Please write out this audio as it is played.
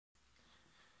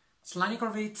Slani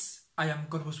Corvids, I am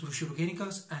Corvus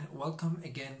Bruxo and welcome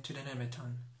again to the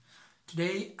Nemeton.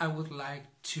 Today I would like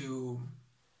to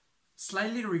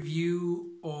slightly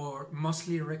review or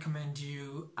mostly recommend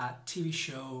you a TV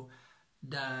show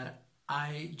that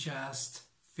I just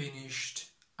finished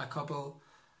a couple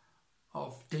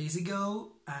of days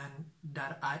ago and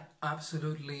that I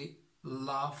absolutely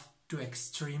love to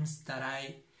extremes that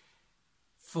I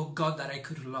forgot that I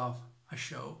could love a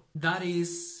show. That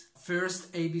is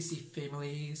first ABC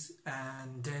Families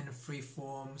and then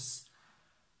Freeform's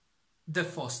The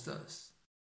Fosters.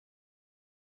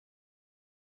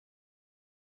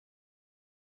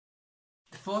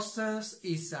 The Fosters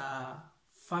is a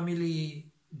family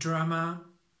drama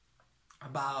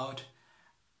about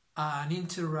an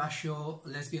interracial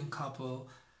lesbian couple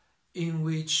in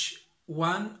which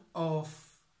one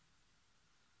of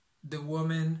the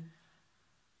women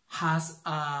has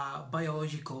a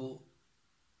biological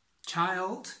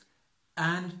child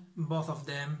and both of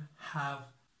them have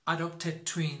adopted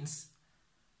twins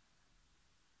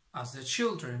as their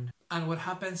children. And what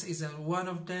happens is that one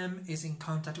of them is in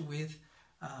contact with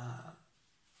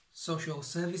social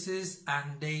services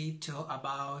and they tell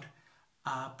about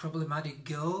a problematic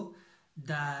girl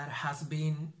that has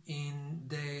been in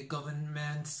the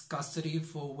government's custody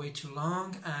for way too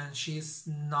long and she's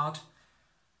not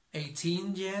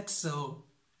 18 yet, so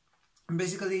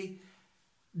basically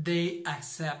they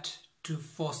accept to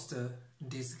foster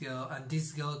this girl and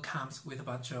this girl comes with a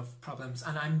bunch of problems,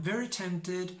 and I'm very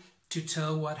tempted to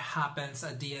tell what happens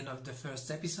at the end of the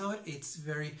first episode. It's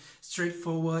very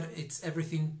straightforward, it's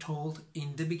everything told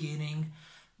in the beginning,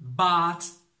 but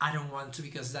I don't want to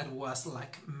because that was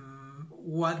like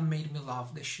what made me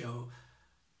love the show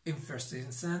in first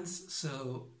instance.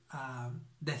 So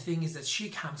the thing is that she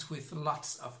comes with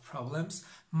lots of problems.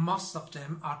 Most of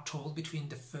them are told between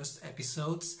the first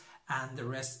episodes and the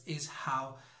rest is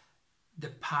how the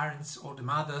parents or the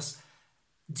mothers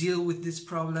deal with these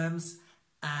problems,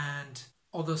 and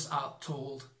others are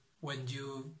told when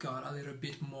you got a little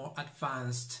bit more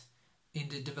advanced in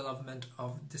the development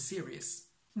of the series.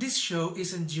 This show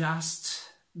isn't just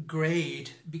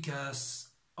great because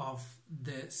of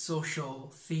the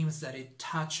social themes that it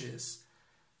touches,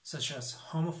 such as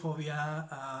homophobia,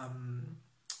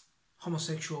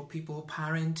 homosexual people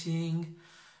parenting,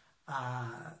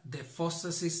 the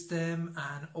foster system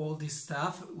and all this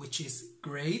stuff, which is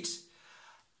great.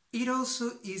 It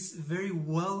also is very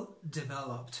well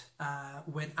developed.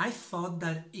 When I thought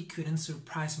that it couldn't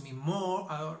surprise me more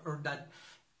or that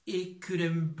it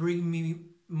couldn't bring me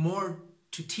more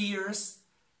to tears,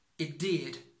 it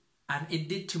did. And it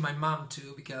did to my mom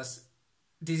too, because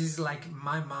this is like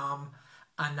my mom,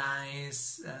 a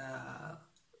nice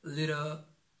little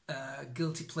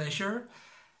guilty pleasure.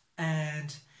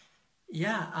 And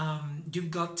yeah,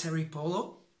 you've got Terry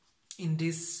Polo in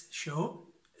this show.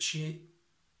 She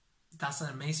does an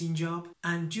amazing job,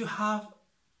 and you have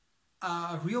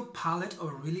a real palette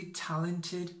of really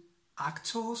talented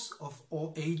actors of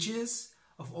all ages,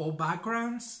 of all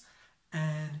backgrounds,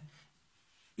 and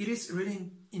it is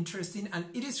really interesting and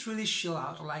it is really chill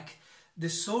out. Like the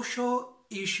social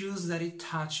issues that it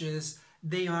touches,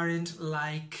 they aren't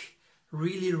like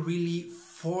really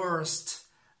forced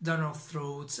down our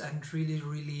throats and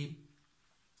really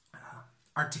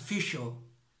artificial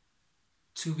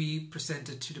to be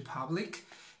presented to the public.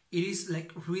 It is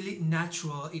like really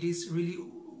natural. It is really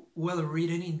well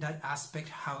written in that aspect,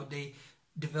 how they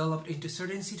developed into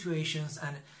certain situations,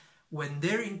 and when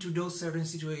they're into those certain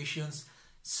situations,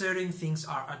 certain things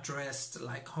are addressed,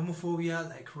 like homophobia,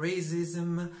 like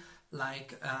racism,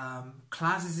 like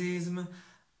classism,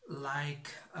 like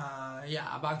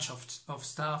yeah, a bunch of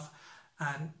stuff.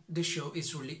 And the show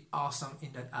is really awesome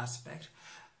in that aspect.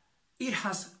 It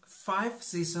has 5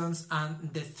 seasons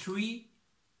and the 3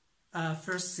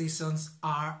 first seasons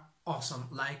are awesome.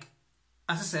 Like,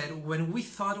 as I said, when we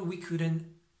thought we couldn't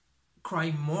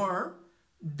cry more,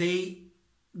 they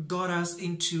got us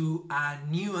into a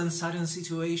new uncertain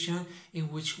situation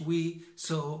in which we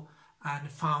saw and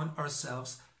found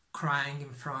ourselves crying in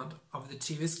front of the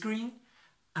TV screen,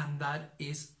 and that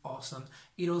is awesome.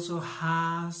 It also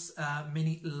has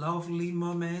many lovely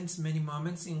moments, many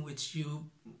moments in which you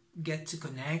get to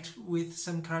connect with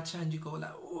some character and you go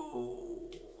like,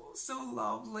 oh, so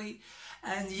lovely.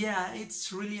 And yeah,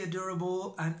 it's really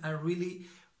adorable and a really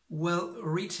well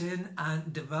written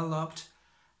and developed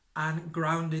and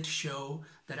grounded show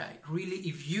that I really,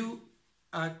 if you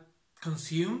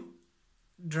consume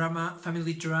drama,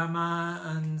 family drama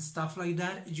and stuff like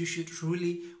that, you should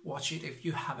really watch it if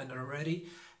you haven't already,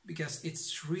 because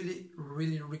it's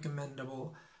really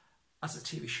recommendable as a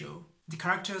TV show. The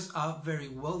characters are very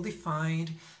well defined,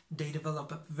 they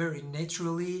develop very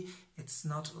naturally, it's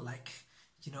not like,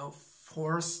 you know,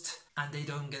 forced, and they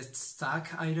don't get stuck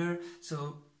either.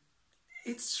 So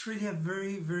it's really a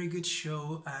very, very good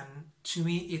show, and to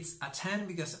me it's a 10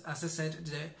 because, as I said,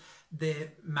 the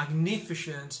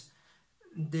magnificent,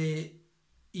 the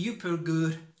super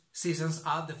good seasons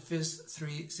are the first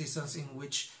 3 seasons in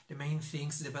which the main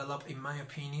things develop, in my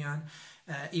opinion.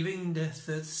 Even in the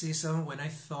 3rd season, when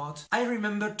I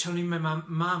remember telling my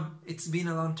mom, it's been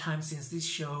a long time since this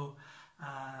show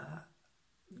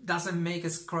doesn't make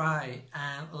us cry,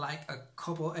 and like a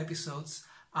couple episodes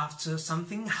after,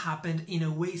 something happened in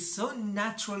a way so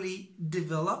naturally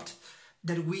developed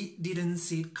that we didn't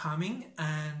see it coming.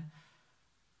 And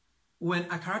when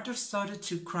a character started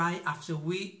to cry after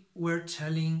we were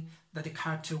telling that the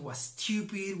character was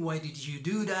stupid, why did you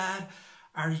do that?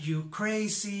 Are you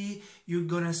crazy? You're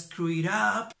gonna screw it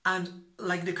up. And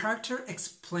like the character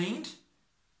explained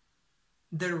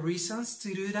the reasons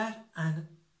to do that, and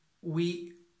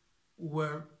we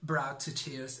were brought to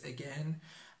tears again.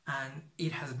 And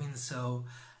it has been so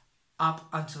up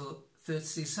until 3rd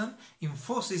season. In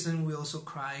 4th season we also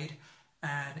cried,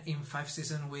 and in 5th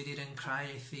season we didn't cry,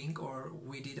 I think, or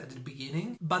we did at the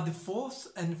beginning. But the 4th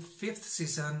and 5th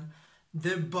season,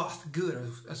 they're both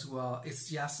good as well. It's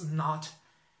just not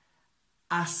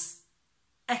as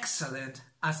excellent,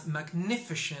 as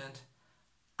magnificent,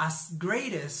 as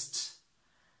greatest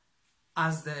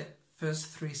as the first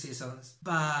 3 seasons.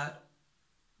 But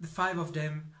the 5 of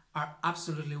them are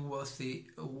absolutely worthy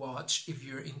a watch if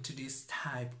you're into this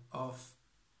type of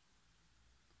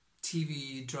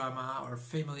TV drama or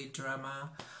family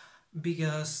drama,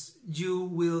 because you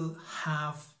will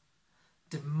have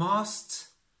the most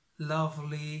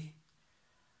lovely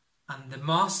and the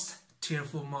most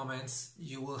tearful moments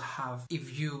you will have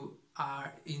if you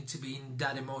are into being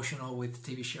that emotional with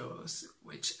TV shows,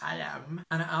 which I am.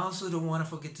 And I also don't want to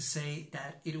forget to say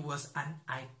that it was an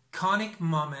iconic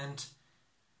moment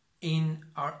in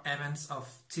our events of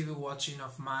TV watching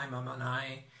of my mom and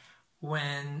I,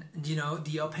 when, you know,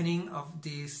 the opening of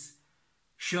this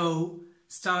show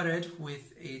started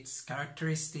with its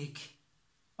characteristic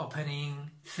opening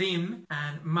theme,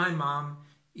 and my mom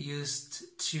used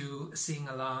to sing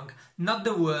along, not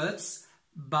the words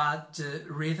but the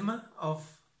rhythm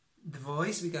of the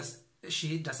voice, because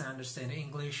she doesn't understand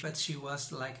English, but she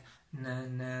was like na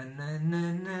na na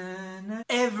na na na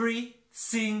every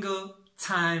single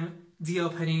time the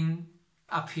opening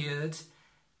appeared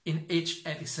in each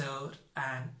episode.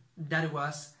 And that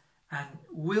was and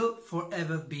will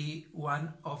forever be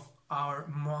one of our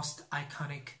most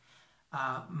iconic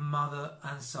mother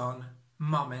and son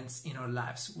moments in our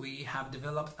lives. We have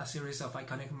developed a series of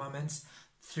iconic moments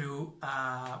through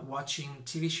watching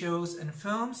TV shows and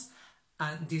films,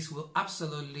 and this will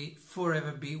absolutely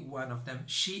forever be one of them.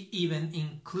 She even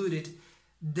included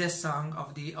the song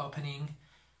of the opening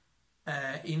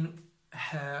in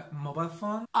her mobile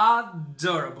phone.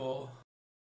 Adorable!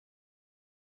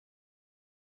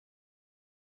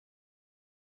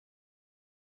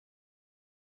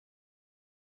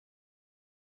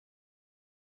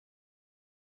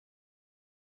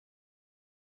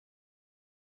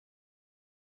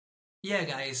 Yeah,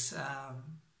 guys,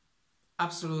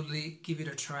 absolutely give it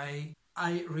a try.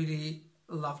 I really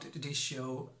loved this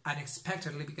show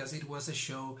unexpectedly, because it was a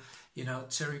show, you know,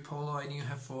 Terry Polo, I knew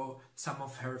her for some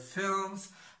of her films,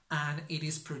 and it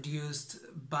is produced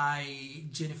by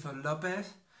Jennifer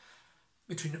Lopez,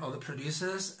 between all the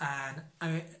producers.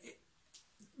 And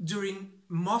during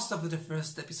most of the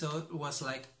first episode was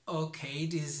like, okay,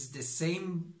 this is the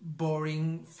same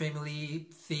boring family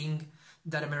thing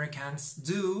that Americans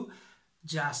do,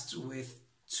 just with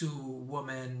two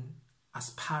women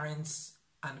as parents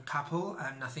and couple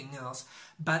and nothing else.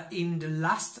 But in the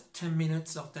last 10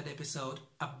 minutes of that episode,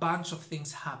 a bunch of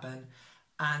things happen,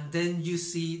 and then you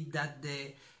see that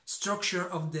the structure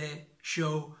of the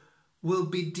show will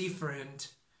be different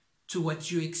to what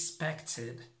you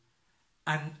expected,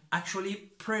 and actually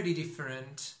pretty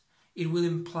different. It will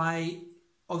imply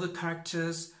other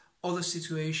characters, other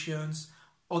situations,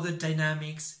 other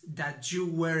dynamics that you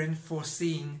weren't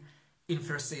foreseeing in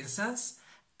first instance,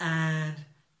 and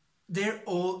they're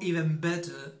all even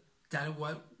better than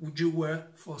what you were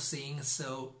foreseeing.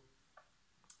 So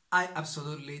I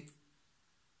absolutely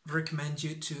recommend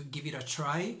you to give it a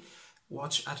try.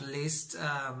 Watch at least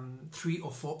 3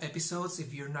 or 4 episodes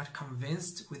if you're not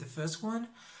convinced with the first one,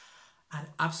 and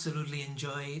absolutely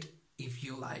enjoy it if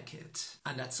you like it.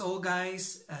 And that's all,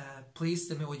 guys. Please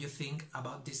tell me what you think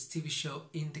about this TV show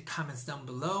in the comments down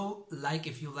below. Like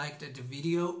if you liked the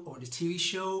video or the TV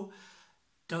show.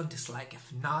 don't dislike.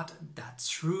 If not,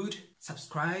 that's rude.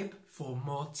 Subscribe for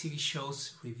more TV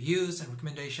shows, reviews and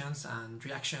recommendations and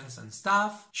reactions and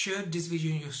stuff. Share this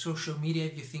video in your social media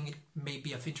if you think it may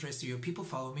be of interest to your people.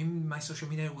 Follow me. My social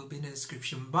media will be in the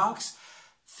description box.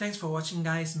 Thanks for watching,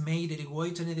 guys. May the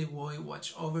Dewey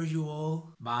watch over you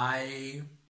all. Bye.